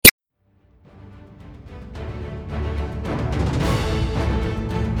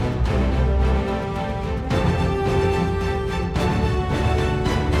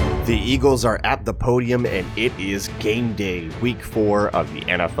The Eagles are at the Podium, and it is game day, week 4 of the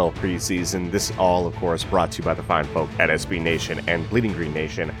NFL preseason. This all, of course, brought to you by the fine folk at SBNation and Bleeding Green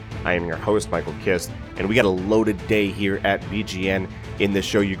Nation. I am your host, Michael Kist, and we got a loaded day here at BGN. In this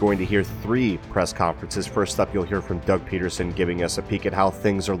show, you're going to hear 3 press conferences. First up, you'll hear from Doug Pederson giving us a peek at how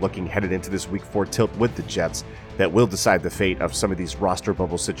things are looking headed into this week 4 tilt with the Jets that will decide the fate of some of these roster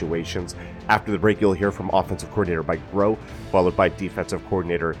bubble situations. After the break, you'll hear from offensive coordinator Mike Groh, followed by defensive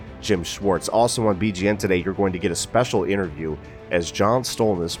coordinator Jim Schwartz. Also on BGN today, you're going to get a special interview as John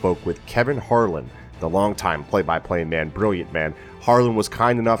Stolnis spoke with Kevin Harlan, the longtime play-by-play man, brilliant man. Harlan was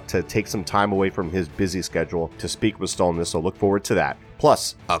kind enough to take some time away from his busy schedule to speak with Stolnis, so look forward to that.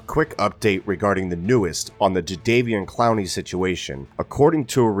 Plus, a quick update regarding the newest on the Jadeveon Clowney situation. According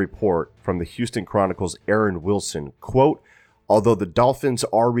to a report from the Houston Chronicle's Aaron Wilson, quote, although the Dolphins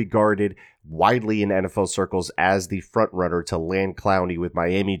are regarded widely in NFL circles as the frontrunner to land Clowney, with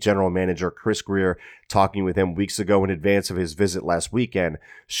Miami general manager Chris Grier talking with him weeks ago in advance of his visit last weekend,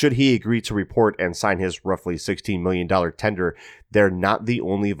 should he agree to report and sign his roughly $16 million tender, they're not the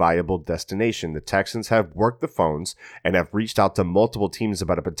only viable destination. The Texans have worked the phones and have reached out to multiple teams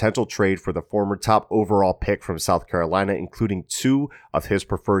about a potential trade for the former top overall pick from South Carolina, including 2 of his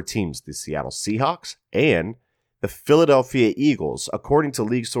preferred teams, the Seattle Seahawks and the Philadelphia Eagles, according to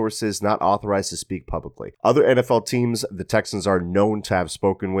league sources not authorized to speak publicly. Other NFL teams the Texans are known to have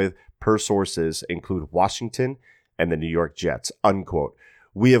spoken with, per sources, include Washington and the New York Jets, unquote.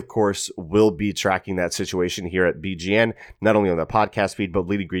 We, of course, will be tracking that situation here at BGN, not only on the podcast feed, but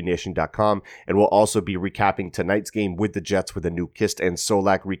bleedinggreennation.com, and we'll also be recapping tonight's game with the Jets with a new Kist and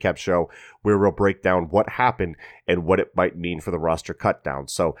Solak recap show, where we'll break down what happened and what it might mean for the roster cutdown.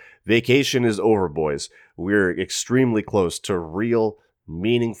 So, vacation is over, boys. We're extremely close to real,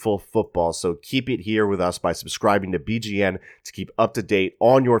 meaningful football, so keep it here with us by subscribing to BGN to keep up to date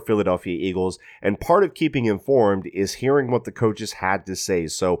on your Philadelphia Eagles. And part of keeping informed is hearing what the coaches had to say.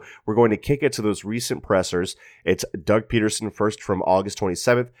 So we're going to kick it to those recent pressers. It's Doug Pederson first from August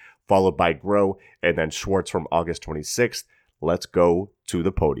 27th, followed by Groh, and then Schwartz from August 26th. Let's go to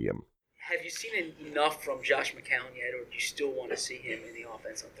the Podium. Have you seen enough from Josh McCown yet, or do you still want to see him in the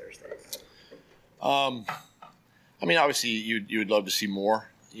offense on Thursday? I mean, obviously, you'd love to see more.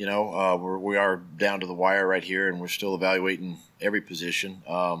 You know, we are down to the wire right here, and we're still evaluating every position.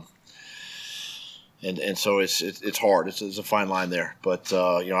 And so it's hard. It's a fine line there. But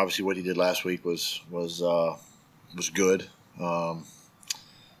you know, obviously, what he did last week was good,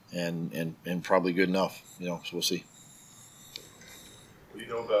 and probably good enough. You know, so we'll see. What do you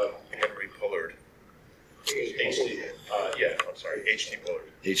know about Henry Pullard? HT. HT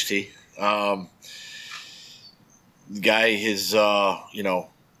Pullard. HT. The guy is, you know,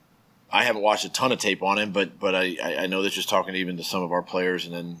 I haven't watched a ton of tape on him, but I know that just talking even to some of our players,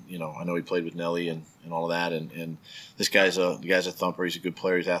 and then, you know, I know he played with Nelly and all of that, and this guy's a thumper. He's a good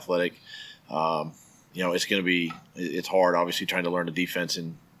player. He's athletic. You know, it's hard, obviously, trying to learn the defense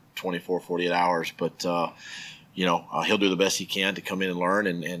in 24, 48 hours, but, you know, he'll do the best he can to come in and learn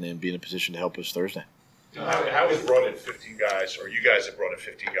and be in a position to help us Thursday. How has brought in 15 guys, or you guys have brought in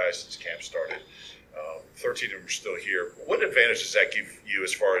 15 guys since camp started? 13 of them are still here. What advantage does that give you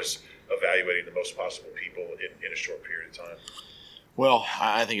as far as evaluating the most possible people in a short period of time? Well,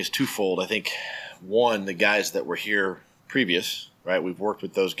 I think it's twofold. I think, one, the guys that were here previous, right, we've worked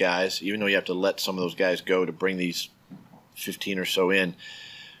with those guys. Even though you have to let some of those guys go to bring these 15 or so in,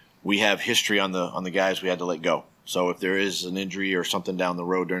 we have history on the guys we had to let go. So if there is an injury or something down the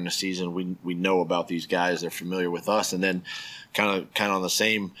road during the season, we know about these guys. They're familiar with us. And then kind of on the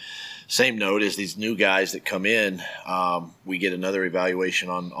same note is these new guys that come in, we get another evaluation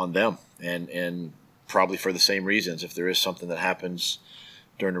on them, and probably for the same reasons. If there is something that happens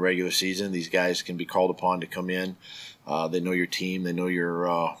during the regular season, these guys can be called upon to come in. They know your team, they know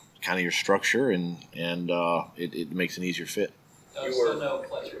your kind of your structure, and it makes an easier fit. Still no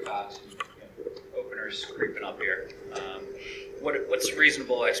Fletcher Cox openers creeping up here. What's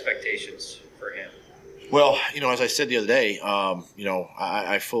reasonable expectations for him? Well, you know, as I said the other day, you know,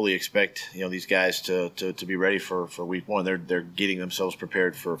 I fully expect, you know, these guys to be ready for week 1. They're getting themselves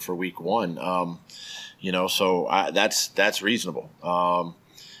prepared for week 1. You know, so that's reasonable.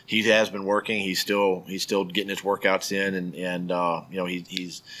 He has been working. He's still getting his workouts in, and you know,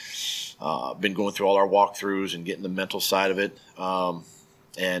 he's been going through all our walkthroughs and getting the mental side of it.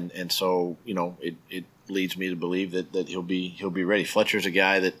 And so, you know, it leads me to believe that he'll be ready. Fletcher's a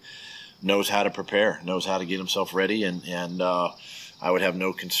guy that knows how to prepare, knows how to get himself ready, and I would have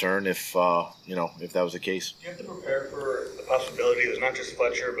no concern if that was the case. You have to prepare for the possibility. There's not just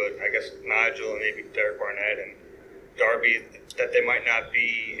Fletcher, but I guess Nigel and maybe Derek Barnett and Darby that they might not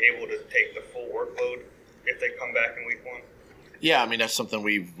be able to take the full workload if they come back in week 1? Yeah, I mean, that's something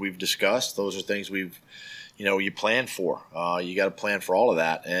we've discussed. Those are things you plan for. You got to plan for all of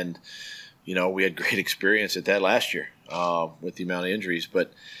that. And, we had great experience at that last year with the amount of injuries.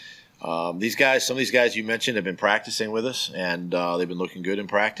 But some of these guys you mentioned have been practicing with us, and they've been looking good in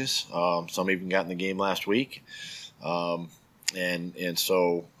practice. Some even got in the game last week. And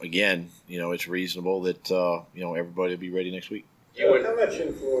so, again, it's reasonable that, everybody will be ready next week. How much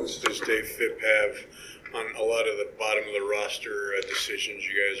influence does Dave Phipp have on a lot of the bottom of the roster decisions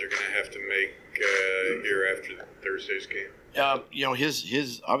you guys are going to have to make here after Thursday's game?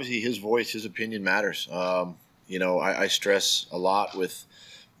 His obviously his voice, his opinion matters. I stress a lot with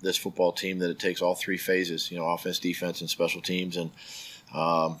this football team that it takes all three phases, offense, defense, and special teams, and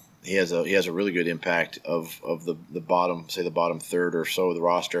he has a really good impact of the bottom third or so of the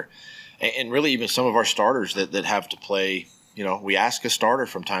roster, and really even some of our starters that have to play. We ask a starter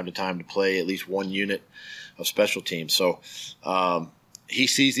from time to time to play at least one unit of special teams. So he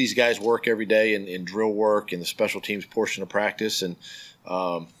sees these guys work every day in drill work in the special teams portion of practice, and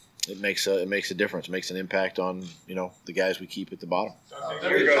it makes a difference. It makes an impact on the guys we keep at the bottom. A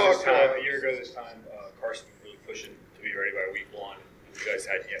year ago this time, Carson was really pushing to be ready by week 1. You guys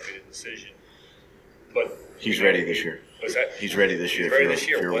hadn't yet made a decision, but he's ready this year. Was that? He's ready this year. If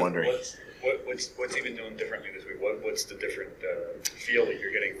you're wondering. What's he been doing differently this week? What's the different feel that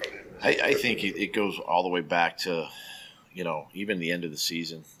you're getting from him? I think it goes all the way back to, even the end of the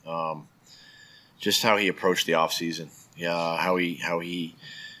season, just how he approached the off season. Yeah, how he,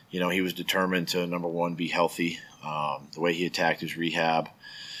 he was determined to, number one, be healthy. The way he attacked his rehab,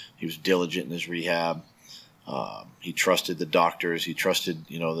 he was diligent in his rehab. He trusted the doctors. He trusted,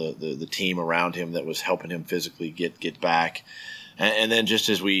 the team around him that was helping him physically get back. And then just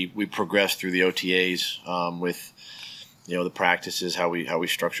as we progressed through the OTAs with, the practices, how we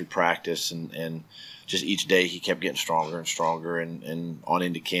structured practice, and just each day he kept getting stronger and stronger and on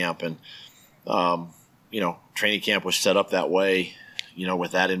into camp. And, training camp was set up that way,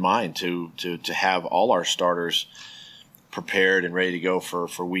 with that in mind to have all our starters prepared and ready to go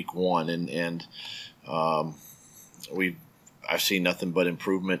for week 1. And I've seen nothing but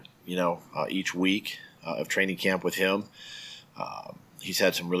improvement, each week of training camp with him. He's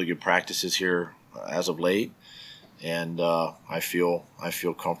had some really good practices here as of late, and I feel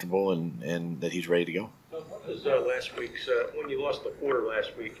comfortable and that he's ready to go. What was last week's when you lost the quarter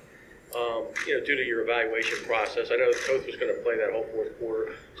last week? Due to your evaluation process, I know the coach was going to play that whole fourth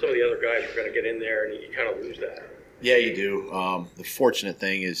quarter. Some of the other guys were going to get in there, and you kind of lose that. Yeah, you do. The fortunate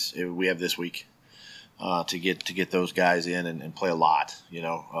thing is we have this week to get those guys in and play a lot.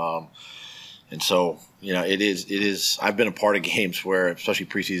 And so, it is. I've been a part of games where, especially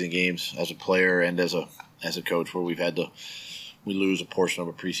preseason games, as a player and as a coach, where we lose a portion of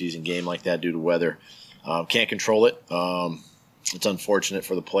a preseason game like that due to weather. Can't control it. It's unfortunate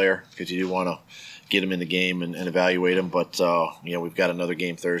for the player because you do want to get him in the game and evaluate him. But we've got another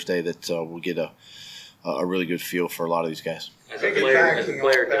game Thursday that we'll get a really good feel for a lot of these guys. As a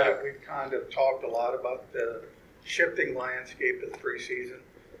player, Doug, we've kind of talked a lot about the shifting landscape of the preseason.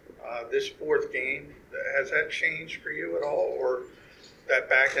 This fourth game, has that changed for you at all, or that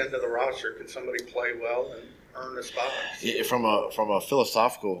back end of the roster? Could somebody play well and earn a spot? From a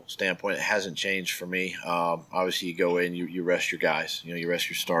philosophical standpoint, it hasn't changed for me. Obviously, you go in, you rest your guys. You rest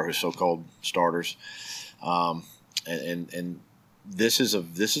your so-called starters, and this is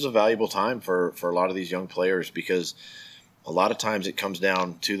a valuable time for a lot of these young players because a lot of times it comes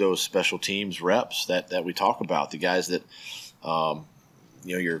down to those special teams reps that we talk about, the guys that.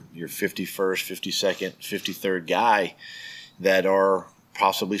 Your 51st, 52nd, 53rd guy that are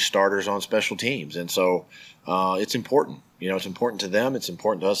possibly starters on special teams. And so it's important. It's important to them. It's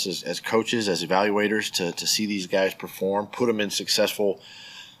important to us as coaches, as evaluators to see these guys perform, put them in as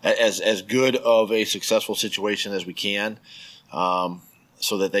good of a successful situation as we can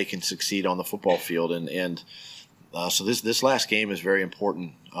so that they can succeed on the football field. So this last game is very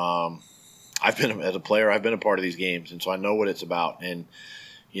important. As a player, I've been a part of these games, and so I know what it's about. And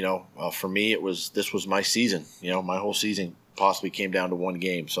for me, this was my season. My whole season possibly came down to one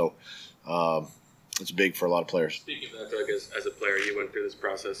game. So it's big for a lot of players. Speaking of that, Doug, as a player, you went through this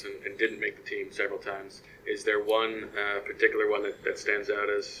process and didn't make the team several times. Is there one particular one that stands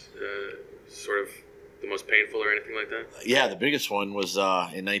out as sort of the most painful or anything like that? Yeah, the biggest one was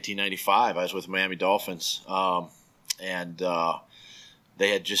in 1995. I was with Miami Dolphins, and they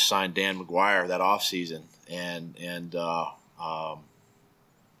had just signed Dan McGuire that offseason, and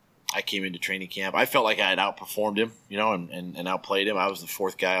I came into training camp. I felt like I had outperformed him, and outplayed him. I was the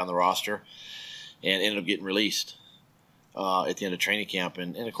fourth guy on the roster and ended up getting released. at the end of training camp.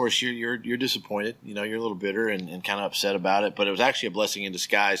 And of course, you're disappointed. You're a little bitter and kind of upset about it. But it was actually a blessing in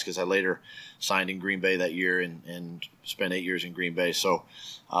disguise because I later signed in Green Bay that year and spent 8 years in Green Bay. So,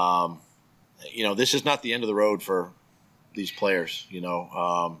 this is not the end of the road for these players.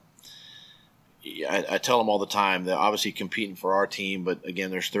 I tell them all the time that obviously competing for our team, but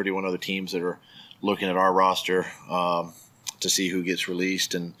again, there's 31 other teams that are looking at our roster to see who gets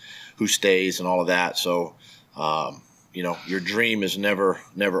released and who stays and all of that. So, your dream is never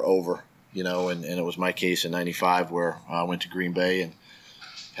over, and it was my case in 95 where I went to Green Bay and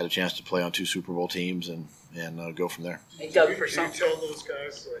had a chance to play on 2 Super Bowl teams and go from there. Hey, Doug, Do you tell those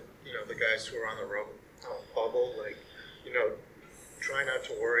guys, the guys who are on the bubble, try not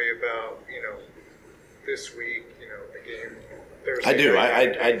to worry about, this week, the game Thursday? I do.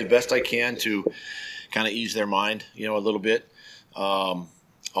 I do the best I can to kind of ease their mind, a little bit on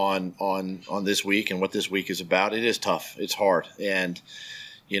this week and what this week is about. It is tough. It's hard. And,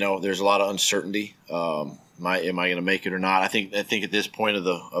 there's a lot of uncertainty. Am I going to make it or not? I think at this point of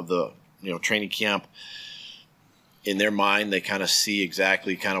the training camp, in their mind, they kind of see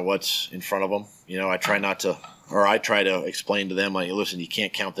exactly kind of what's in front of them. I try to explain to them, like, listen, you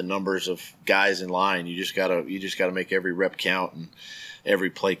can't count the numbers of guys in line. You just gotta make every rep count and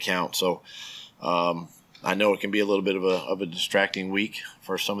every play count. So I know it can be a little bit of a distracting week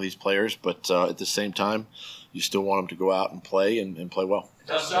for some of these players, but at the same time, you still want them to go out and play and play well.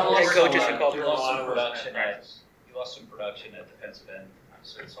 Hey, coaches who called lost some production at defensive end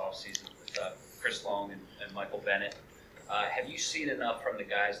since offseason with Chris Long and Michael Bennett. Have you seen enough from the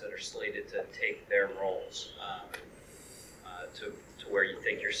guys that are slated to take their roles to where you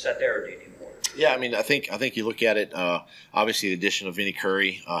think you're set there, or do you need more? Yeah, I think you look at it. Obviously, the addition of Vinny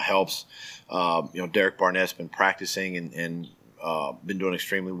Curry helps. Derek Barnett's been practicing and been doing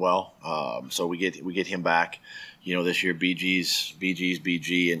extremely well. So we get him back. This year BG's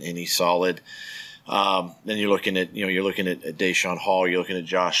BG, and he's solid. Then you're looking at Deshaun Hall, you're looking at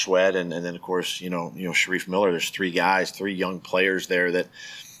Josh Sweat, and then of course Sharif Miller. There's 3 young players there that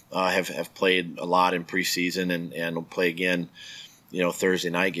have played a lot in preseason and will play again. Thursday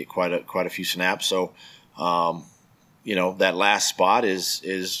night, get quite a few snaps. So that last spot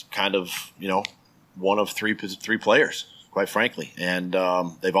is kind of one of three players, quite frankly, and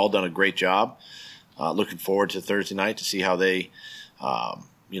they've all done a great job. Looking forward to Thursday night to see how they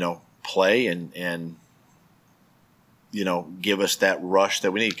play and give us that rush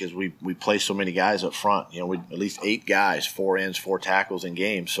that we need, because we play so many guys up front. We at least 8 guys, 4 ends, 4 tackles in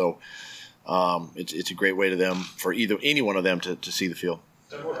games. So it's a great way for any one of them to see the field.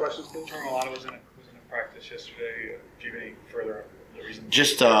 Some more questions, please. Tormalata was in a practice yesterday. Do you have any further reason?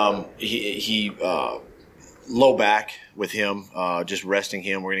 Just he low back with him, just resting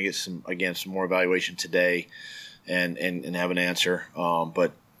him. We're going to get some more evaluation today and have an answer.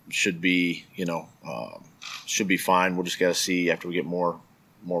 But should be fine. We'll just got to see after we get more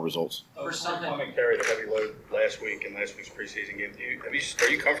results. For something, carried a heavy load last week in last week's preseason game. Are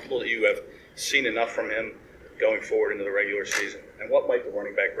you comfortable that you have seen enough from him going forward into the regular season? And what might the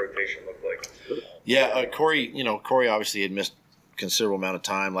running back rotation look like? Yeah, Corey obviously had missed a considerable amount of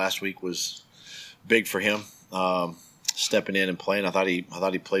time. Last week was big for him, stepping in and playing. I thought he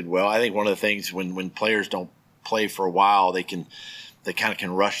played well. I think one of the things when players don't play for a while, they kind of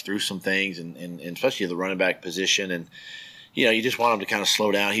can rush through some things, and especially the running back position. And you just want him to kind of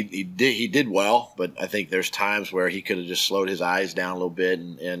slow down. He did well, but I think there's times where he could have just slowed his eyes down a little bit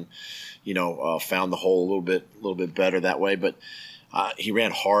and found the hole a little bit better that way. But he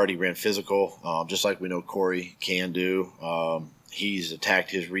ran hard, he ran physical, just like we know Corey can do. He's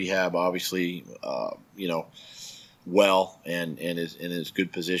attacked his rehab obviously, well, and is in his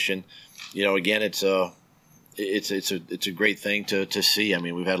good position. Again, it's a great thing to see.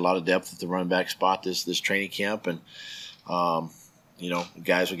 We've had a lot of depth at the running back spot this training camp, and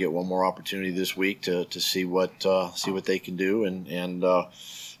guys will get one more opportunity this week to see what they can do and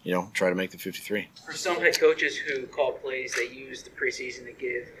try to make the 53. For some head coaches who call plays, they use the preseason to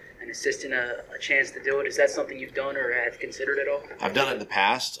give an assistant a chance to do it. Is that something you've done or have considered at all? I've done it in the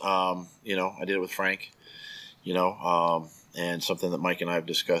past. I did it with Frank. And something that Mike and I have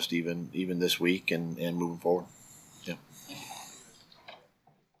discussed even this week and moving forward. Yeah.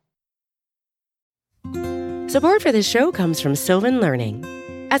 Support for this show comes from Sylvan Learning.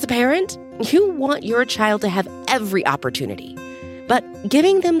 As a parent, you want your child to have every opportunity, but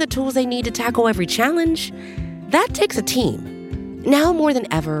giving them the tools they need to tackle every challenge, that takes a team. Now more than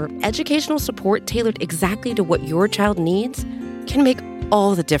ever, educational support tailored exactly to what your child needs can make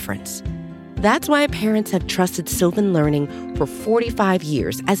all the difference. That's why parents have trusted Sylvan Learning for 45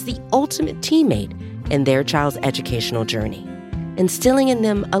 years as the ultimate teammate in their child's educational journey, instilling in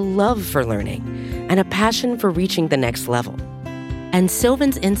them a love for learning and a passion for reaching the next level. And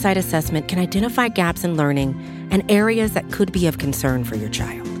Sylvan's Insight Assessment can identify gaps in learning and areas that could be of concern for your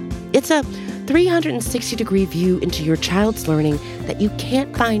child. It's a 360-degree view into your child's learning that you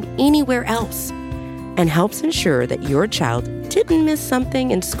can't find anywhere else, and helps ensure that your child didn't miss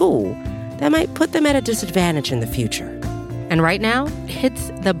something in school that might put them at a disadvantage in the future. And right now, it's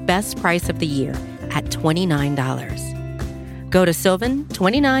the best price of the year at $29. Go to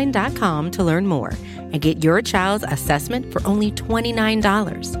sylvan29.com to learn more and get your child's assessment for only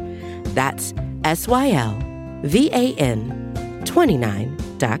 $29. That's SYLVAN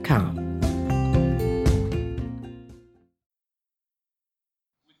 29.com.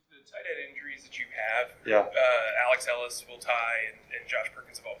 Alex Ellis, Will Tye, and Josh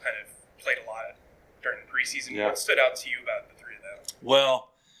Perkins have all kind of played a lot during the preseason. Yeah. What stood out to you about the three of them?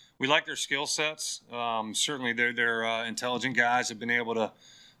 Well, we like their skill sets. Certainly, they're intelligent guys. Have been able to,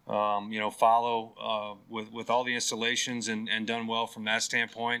 follow with all the installations and done well from that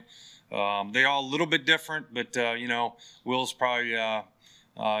standpoint. They're all a little bit different, but Will's probably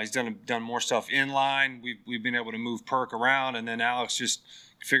he's done more stuff in line. We've been able to move Perk around, and then Alex just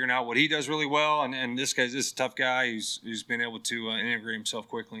figuring out what he does really well, and this is a tough guy who's been able to integrate himself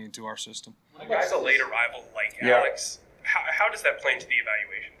quickly into our system. When a guy's a late arrival like Alex, how does that play into the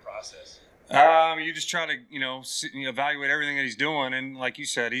evaluation process? You just try to evaluate everything that he's doing, and like you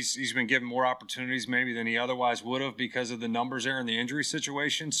said, he's been given more opportunities maybe than he otherwise would have because of the numbers there in the injury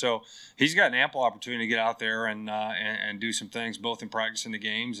situation. So he's got an ample opportunity to get out there and do some things both in practice and the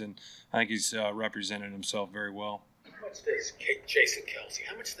games, and I think he's represented himself very well. How much does Jason Kelsey,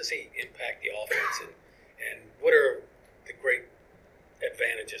 how much does he impact the offense, and what are the great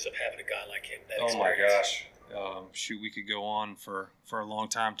advantages of having a guy like him? Oh my gosh. We could go on for a long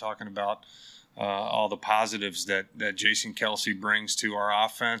time talking about all the positives that Jason Kelsey brings to our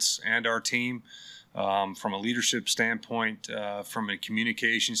offense and our team, from a leadership standpoint, from a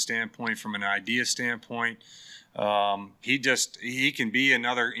communication standpoint, from an idea standpoint. He can be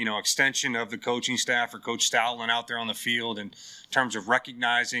another extension of the coaching staff or Coach Stoutland out there on the field in terms of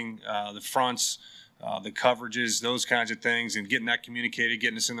recognizing the fronts, the coverages, those kinds of things, and getting that communicated,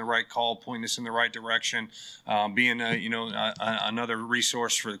 getting us in the right call, pointing us in the right direction, being another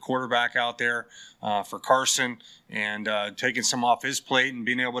resource for the quarterback out there, for Carson, and taking some off his plate and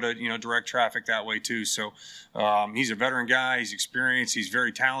being able to direct traffic that way too. So he's a veteran guy, he's experienced, he's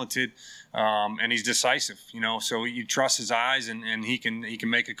very talented, and he's decisive. So you trust his eyes, and he can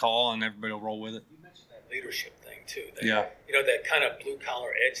make a call, and everybody will roll with it. You mentioned that leadership thing too. That kind of blue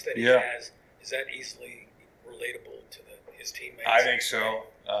collar edge that he has. Is that easily relatable to his teammates? I think so.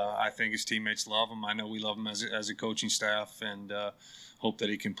 I think his teammates love him. I know we love him as a coaching staff, and hope that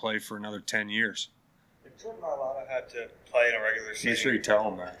he can play for another 10 years. If Jordan Mailata had to play in a regular season, make sure you tell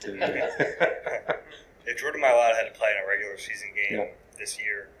him that too. If Jordan Mailata had to play in a regular season game this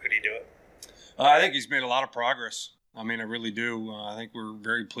year, could he do it? I think he's made a lot of progress. I mean, I really do. I think we're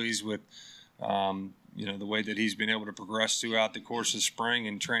very pleased with the way that he's been able to progress throughout the course of spring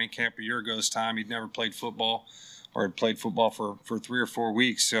and training camp. A year ago this time, he'd never played football or had played football for 3 or 4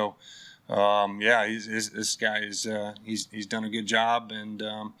 weeks. So, this guy is he's done a good job, and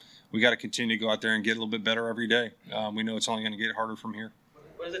we got to continue to go out there and get a little bit better every day. We know it's only going to get harder from here.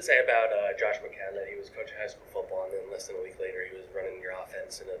 What does it say about Josh McCann that he was coaching high school football and then less than a week later he was running your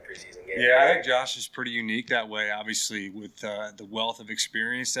offense in a preseason game? Yeah, I think Josh is pretty unique that way, obviously, with the wealth of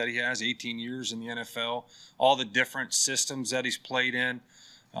experience that he has, 18 years in the NFL, all the different systems that he's played in.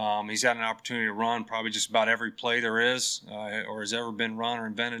 He's had an opportunity to run probably just about every play there is or has ever been run or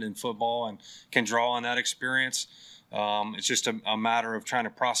invented in football, and can draw on that experience. It's just a matter of trying to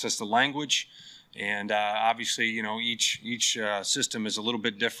process the language. And obviously, each system is a little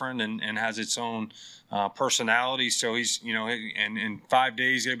bit different and has its own personality. So he's, and in 5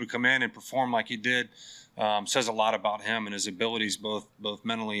 days able to come in and perform like he did, says a lot about him and his abilities, both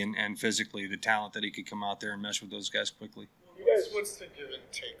mentally and physically. The talent that he could come out there and mesh with those guys quickly. You guys, what's the give and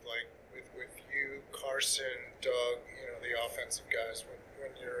take like with you, Carson, Doug, the offensive guys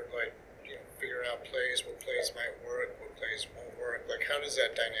when you're like figuring out plays, what plays might work, what plays won't work? Like, how does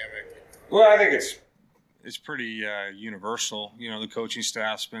that dynamic? Well, I think it's pretty universal. The coaching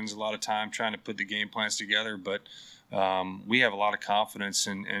staff spends a lot of time trying to put the game plans together, but we have a lot of confidence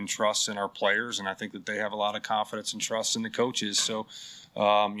and trust in our players, and I think that they have a lot of confidence and trust in the coaches. So,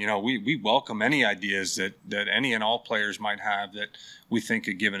 we welcome any ideas that any and all players might have that we think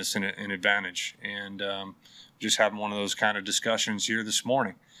could give us an advantage. And just having one of those kind of discussions here this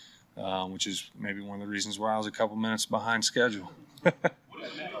morning, which is maybe one of the reasons why I was a couple minutes behind schedule. What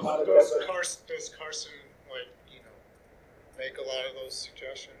Does Carson make a lot of those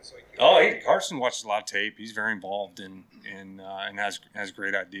suggestions? Carson watches a lot of tape. He's very involved and has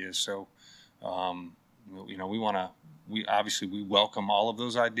great ideas. So, we obviously welcome all of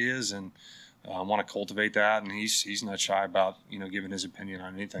those ideas and want to cultivate that. And he's not shy about giving his opinion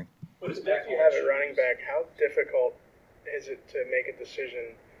on anything. If you have a running back, how difficult is it to make a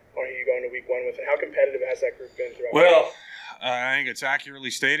decision on who you go into week one with, and how competitive has that group been throughout? Well, I think it's accurately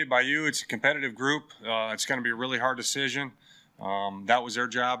stated by you. It's a competitive group. It's going to be a really hard decision. That was their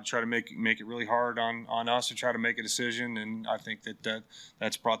job, to try to make it really hard on us to try to make a decision, and I think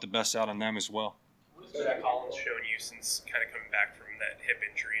that's brought the best out on them as well. What has Jack Collins shown you since kind of coming back from that hip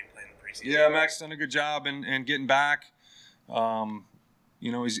injury and playing the preseason? Yeah, Mac's done a good job in getting back.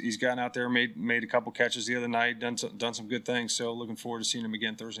 He's gotten out there, made a couple catches the other night, done some good things. So looking forward to seeing him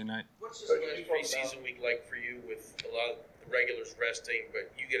again Thursday night. What's this last preseason week like for you with a lot of the regulars resting,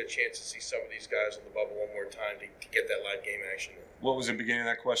 but you get a chance to see some of these guys on the bubble one more time to get that live game action? What was the beginning of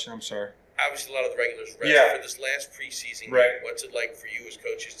that question? I'm sorry. Obviously, a lot of the regulars rest. Yeah. For this last preseason Right. game, what's it like for you as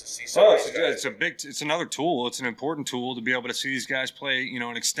coaches to see some of these guys? It's another tool. It's an important tool to be able to see these guys play,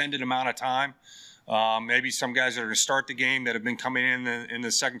 an extended amount of time. Maybe some guys that are going to start the game that have been coming in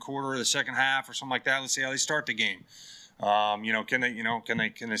the second quarter or the second half or something like that. Let's see how they start the game.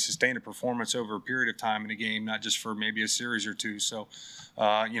 Can they sustain a performance over a period of time in a game, not just for maybe a series or two. So,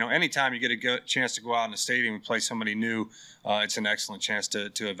 anytime you get a chance to go out in the stadium and play somebody new, it's an excellent chance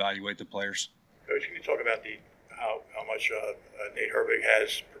to evaluate the players. Coach, can you talk about how much Nate Herbig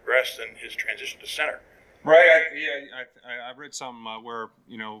has progressed in his transition to center? Right. I read something where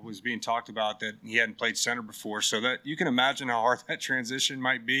it was being talked about that he hadn't played center before, so that you can imagine how hard that transition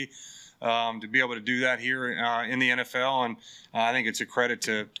might be to be able to do that here in the NFL. And I think it's a credit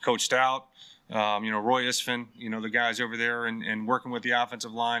to Coach Stout, Roy Isfin, the guys over there, and working with the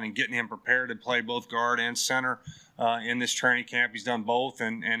offensive line and getting him prepared to play both guard and center in this training camp. He's done both,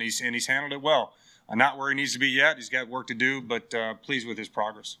 and he's handled it well. Not where he needs to be yet. He's got work to do, but pleased with his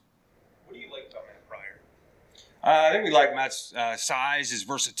progress. What do you like about Matt Pryor? I think we like Matt's size, his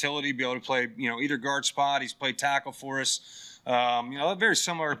versatility, be able to play, either guard spot. He's played tackle for us. Very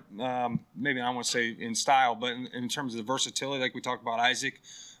similar, maybe I won't say in style, but in terms of the versatility, like we talked about Isaac.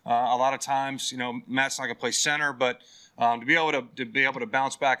 A lot of times, Matt's not going to play center, but to be able to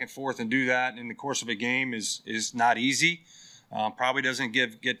bounce back and forth and do that in the course of a game is not easy. Probably doesn't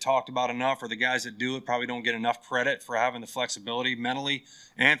get talked about enough, or the guys that do it probably don't get enough credit for having the flexibility mentally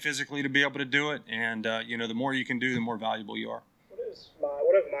and physically to be able to do it. And the more you can do, the more valuable you are.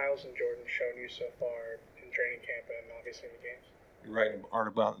 What have Miles and Jordan shown you so far in training camp and obviously in the games? You're writing art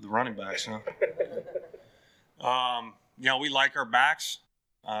about the running backs, huh? We like our backs.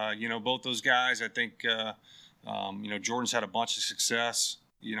 Both those guys. I think Jordan's had a bunch of success,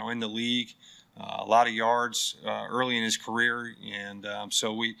 in the league. A lot of yards early in his career, and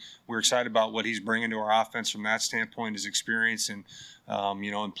so we're excited about what he's bringing to our offense from that standpoint, his experience, and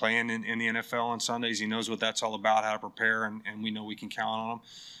and playing in the NFL on Sundays. He knows what that's all about, how to prepare, and we know we can count on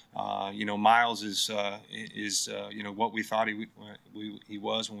him. Miles is what we thought he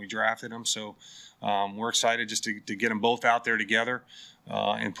was when we drafted him. So we're excited just to get them both out there together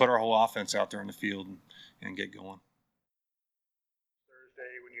and put our whole offense out there in the field and get going.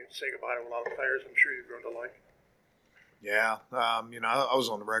 When you say goodbye to a lot of players, I'm sure you've grown to like. Yeah, I was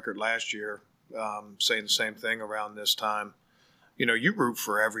on the record last year saying the same thing around this time. You root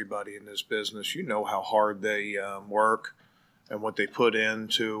for everybody in this business. You know how hard they work and what they put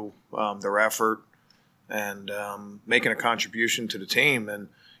into their effort and making a contribution to the team. And,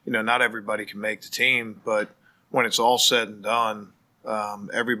 not everybody can make the team, but when it's all said and done,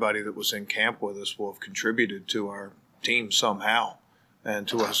 everybody that was in camp with us will have contributed to our team somehow and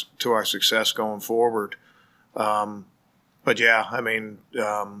to our success going forward. But yeah,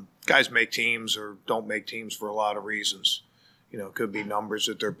 guys make teams or don't make teams for a lot of reasons. It could be numbers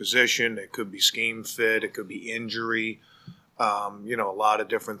at their position, it could be scheme fit, it could be injury, a lot of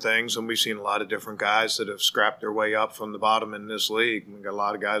different things. And we've seen a lot of different guys that have scrapped their way up from the bottom in this league. We've got a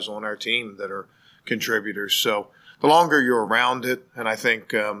lot of guys on our team that are contributors. So the longer you're around it, and I think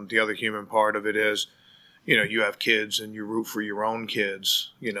the other human part of it is, you have kids and you root for your own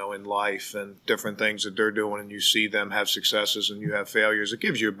kids, in life and different things that they're doing, and you see them have successes and you have failures. It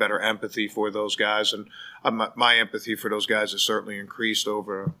gives you a better empathy for those guys. And my empathy for those guys has certainly increased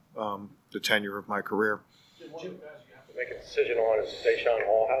over the tenure of my career. One of the guys you have to make a decision on is Deshaun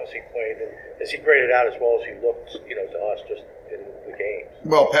Hall. How has he played? And has he graded out as well as he looked, to us just in the games?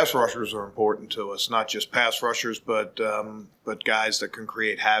 Well, pass rushers are important to us, not just pass rushers, but guys that can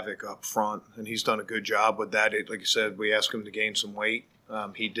create havoc up front. And he's done a good job with that. Like you said, we asked him to gain some weight.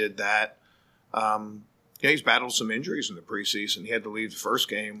 He did that. He's battled some injuries in the preseason. He had to leave the first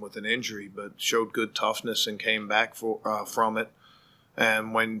game with an injury, but showed good toughness and came back from it.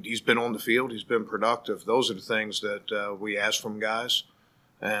 And when he's been on the field, he's been productive. Those are the things that we ask from guys.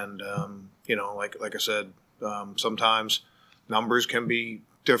 And, like I said, sometimes numbers can be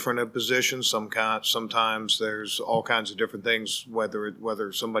different at positions. Sometimes there's all kinds of different things,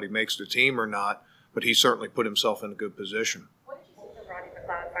 whether somebody makes the team or not. But he certainly put himself in a good position. What did you see from Rodney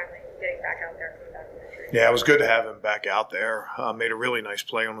McLeod finally getting back out there? Yeah, it was good to have him back out there. Made a really nice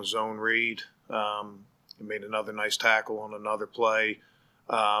play on the zone read. He made another nice tackle on another play.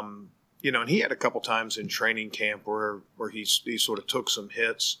 And he had a couple times in training camp where he sort of took some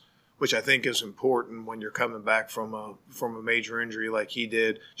hits, which I think is important when you're coming back from a major injury like he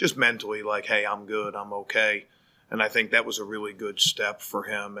did, just mentally like, hey, I'm good, I'm okay. And I think that was a really good step for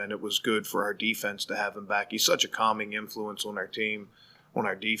him, and it was good for our defense to have him back. He's such a calming influence on our team, on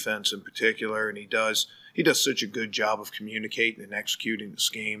our defense in particular, and he does such a good job of communicating and executing the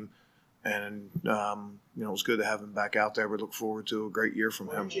scheme. And, it was good to have him back out there. We look forward to a great year from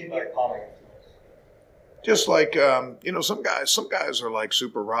him. Just like, some guys are like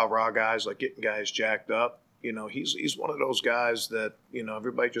super rah-rah guys, like getting guys jacked up. He's one of those guys that,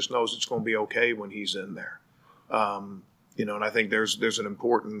 everybody just knows it's going to be okay when he's in there. And I think there's an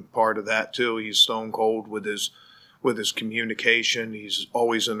important part of that too. He's stone cold with his communication. He's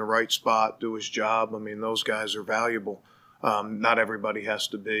always in the right spot, do his job. I mean, those guys are valuable. Not everybody has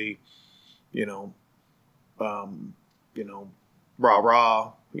to be,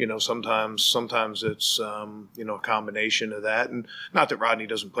 rah-rah. Sometimes it's, a combination of that. And not that Rodney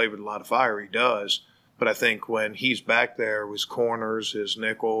doesn't play with a lot of fire, he does. But I think when he's back there, his corners, his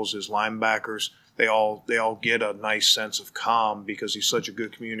nickels, his linebackers, they all get a nice sense of calm because he's such a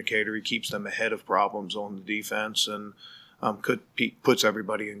good communicator. He keeps them ahead of problems on the defense and puts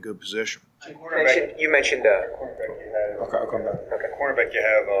everybody in good position. You mentioned Okay, I'll come back. Okay, cornerback, you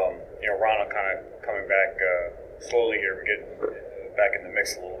have Ronald kind of coming back slowly here. We're getting back in the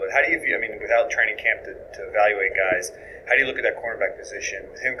mix a little bit. How do you view? I mean, without training camp to evaluate guys, how do you look at that cornerback position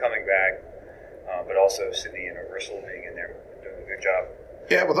with him coming back, but also Sidney and Russell being in there doing a good job?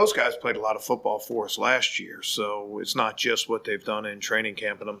 Yeah, well, those guys played a lot of football for us last year, so it's not just what they've done in training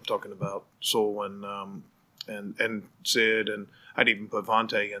camp. And I'm talking about Sol and Sid, and I'd even put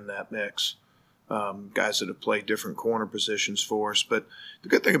Vontae in that mix. Guys that have played different corner positions for us. But the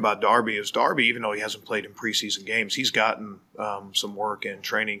good thing about Darby is even though he hasn't played in preseason games, he's gotten some work in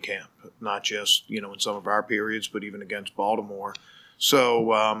training camp, not just, in some of our periods, but even against Baltimore.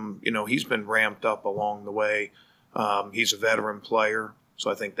 So, he's been ramped up along the way. He's a veteran player,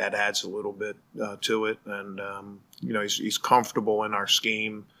 so I think that adds a little bit to it. And, he's comfortable in our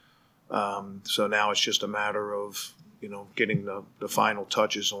scheme. So now it's just a matter of, getting the final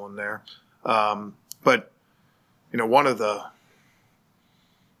touches on there. But one of the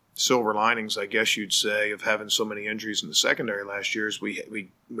silver linings, I guess you'd say, of having so many injuries in the secondary last year is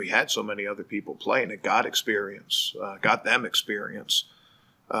we had so many other people play, and it got them experience.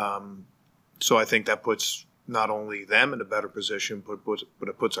 So I think that puts not only them in a better position, but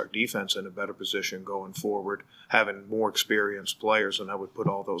it puts our defense in a better position going forward, having more experienced players, and I would put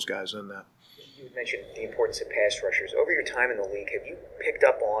all those guys in that. You mentioned the importance of pass rushers. Over your time in the league, have you picked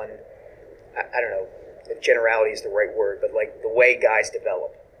up on, I don't know if generality is the right word, but like the way guys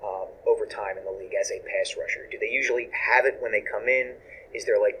develop over time in the league as a pass rusher? Do they usually have it when they come in? Is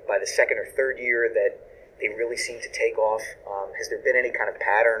there like by the second or third year that they really seem to take off? Has there been any kind of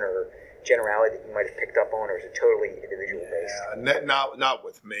pattern or generality that you might have picked up on, or is it totally individual based? Yeah, not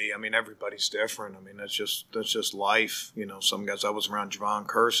with me. I mean, everybody's different. I mean, that's just life. Some guys. I was around Javon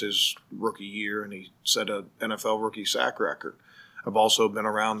Curse's rookie year, and he set an NFL rookie sack record. I've also been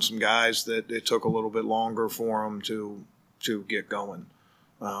around some guys that it took a little bit longer for them to get going.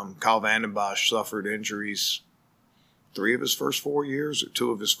 Kyle Vandenbosch suffered injuries 3 of his first 4 years or 2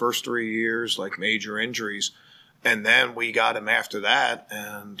 of his first 3 years, like major injuries. And then we got him after that,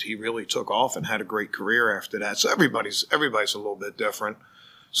 and he really took off and had a great career after that. So everybody's a little bit different.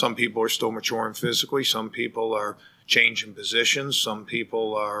 Some people are still maturing physically. Some people are changing positions. Some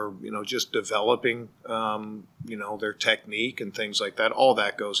people are, just developing, their technique and things like that. All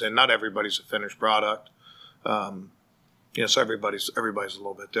that goes in. Not everybody's a finished product. So everybody's a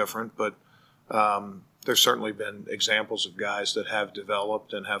little bit different. But there's certainly been examples of guys that have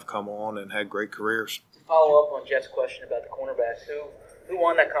developed and have come on and had great careers. To follow up on Jeff's question about the cornerbacks, who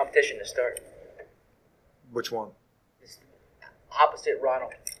won that competition to start? Which one? Opposite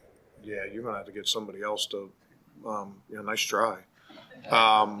Ronald. Yeah, you're going to have to get somebody else to, nice try.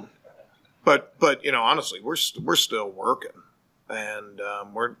 But honestly, we're still working. and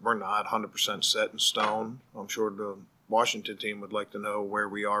we're not 100% set in stone. I'm sure the Washington team would like to know where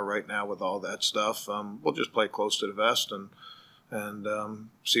we are right now with all that stuff. We'll just play close to the vest and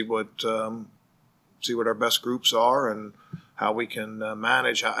see what our best groups are and how we can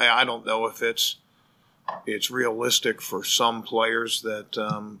manage. I don't know if it's realistic for some players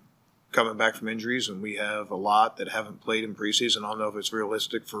that coming back from injuries, and we have a lot that haven't played in preseason. I don't know if it's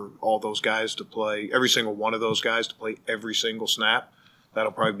realistic for all those guys to play, every single one of those guys to play every single snap.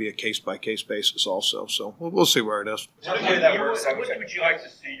 That'll probably be a case-by-case basis also. So we'll see where it is. What would you like to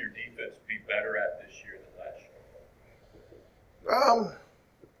see your defense be better at this year than last year?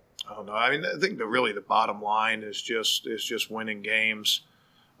 I don't know. I mean, I think the bottom line is just winning games.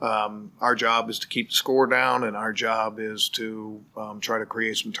 Our job is to keep the score down, and our job is to try to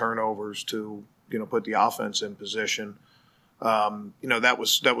create some turnovers to put the offense in position. That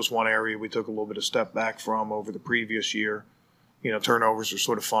was one area we took a little bit of step back from over the previous year. Turnovers are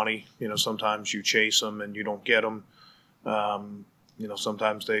sort of funny. Sometimes you chase them and you don't get them.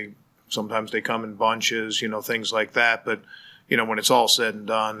 Sometimes they come in bunches. Things like that. But when it's all said and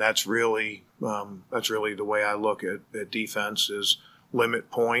done, that's really the way I look at defense is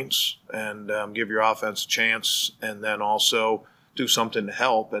limit points and give your offense a chance, and then also do something to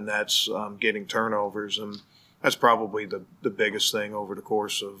help, and that's getting turnovers, and that's probably the biggest thing over the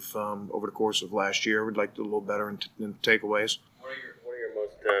course of last year. We'd like to do a little better in takeaways. What are your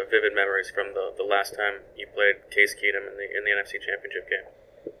most vivid memories from the last time you played Case Keenum in the NFC Championship game?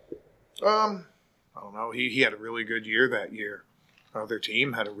 I don't know. He had a really good year that year. Their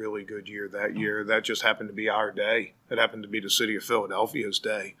team had a really good year that year. That just happened to be our day. It happened to be the city of Philadelphia's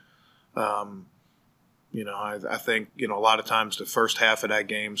day. I think, a lot of times the first half of that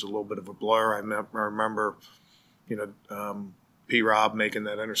game is a little bit of a blur. I remember, P-Rob making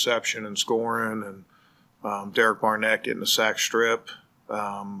that interception and scoring, and Derek Barnett getting the sack strip.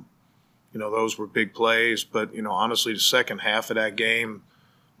 Those were big plays. But, honestly, the second half of that game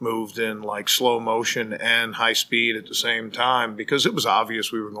moved in like slow motion and high speed at the same time because it was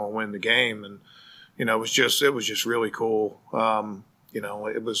obvious we were going to win the game, and it was just really cool.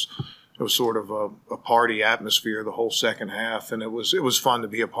 It was sort of a party atmosphere the whole second half, and it was fun to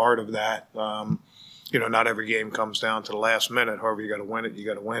be a part of that. Not every game comes down to the last minute. However, you got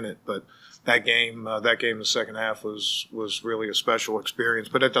to win it. But that game, the second half was really a special experience.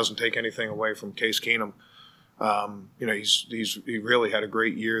 But that doesn't take anything away from Case Keenum. He really had a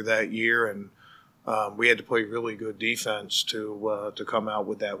great year that year, and we had to play really good defense to come out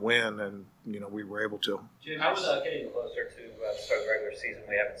with that win, and we were able to. Jim, how was getting closer to the start of the regular season?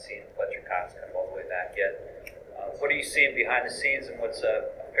 We haven't seen Fletcher Cox come all the way back yet. What are you seeing behind the scenes, and what's a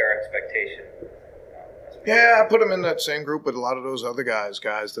fair expectation? Yeah, I put him in that same group with a lot of those other guys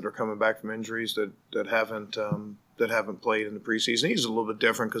that are coming back from injuries that haven't played in the preseason. He's a little bit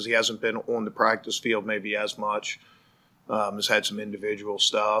different because he hasn't been on the practice field maybe as much. Has had some individual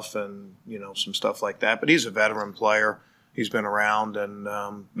stuff and some stuff like that. But he's a veteran player. He's been around, and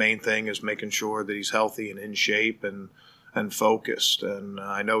main thing is making sure that he's healthy and in shape and focused. And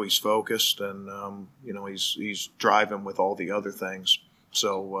I know he's focused, and he's driving with all the other things.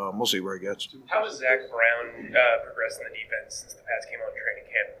 So we'll see where he gets. How has Zach Brown progressed in the defense since the Pats came on training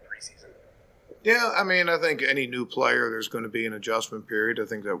camp in preseason? Yeah, I mean, I think any new player, there's going to be an adjustment period. I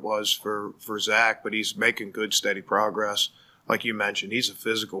think that was for Zach, but he's making good, steady progress. Like you mentioned, he's a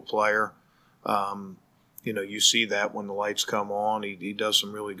physical player. You see that when the lights come on. He does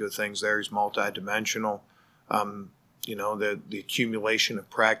some really good things there. He's multidimensional. The accumulation of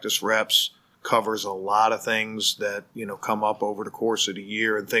practice reps covers a lot of things that, come up over the course of the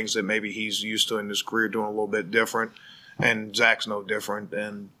year and things that maybe he's used to in his career doing a little bit different. And Zach's no different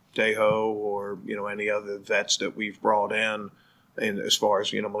than Deho or, any other vets that we've brought in. And as far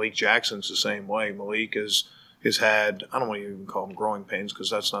as, Malik Jackson's the same way. Malik has had, I don't want to even call them growing pains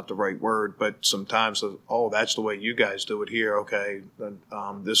because that's not the right word, but sometimes, that's the way you guys do it here. Okay,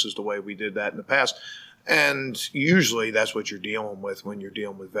 this is the way we did that in the past. And usually that's what you're dealing with when you're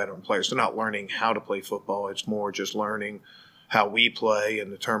dealing with veteran players. They're not learning how to play football. It's more just learning how we play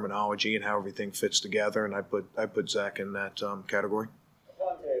and the terminology and how everything fits together. And I put Zach in that category.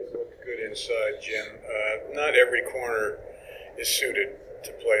 Aponte's looked good inside, Jim. Not every corner is suited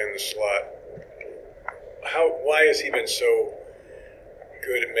to play in the slot. Why has he been so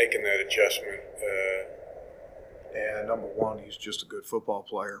good at making that adjustment? Number one, he's just a good football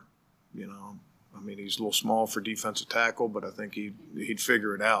player. He's a little small for defensive tackle, but I think he'd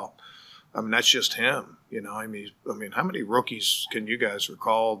figure it out. That's just him. How many rookies can you guys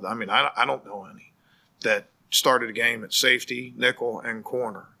recall? I don't know any that started a game at safety, nickel, and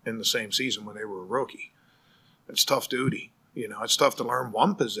corner in the same season when they were a rookie. It's tough duty. You know, it's tough to learn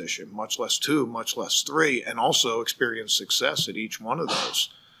one position, much less two, much less three, and also experience success at each one of those.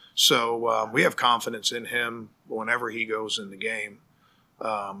 So we have confidence in him whenever he goes in the game.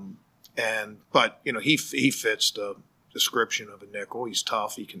 But you know, he fits the description of a nickel. He's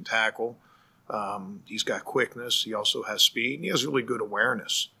tough. He can tackle. He's got quickness. He also has speed. And he has really good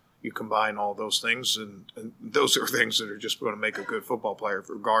awareness. You combine all those things, and those are things that are just going to make a good football player,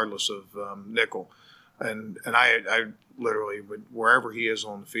 regardless of nickel. And I literally, wherever he is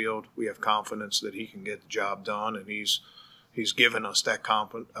on the field, we have confidence that he can get the job done, and he's given us that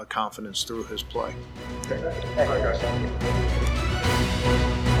confidence through his play. All right, guys.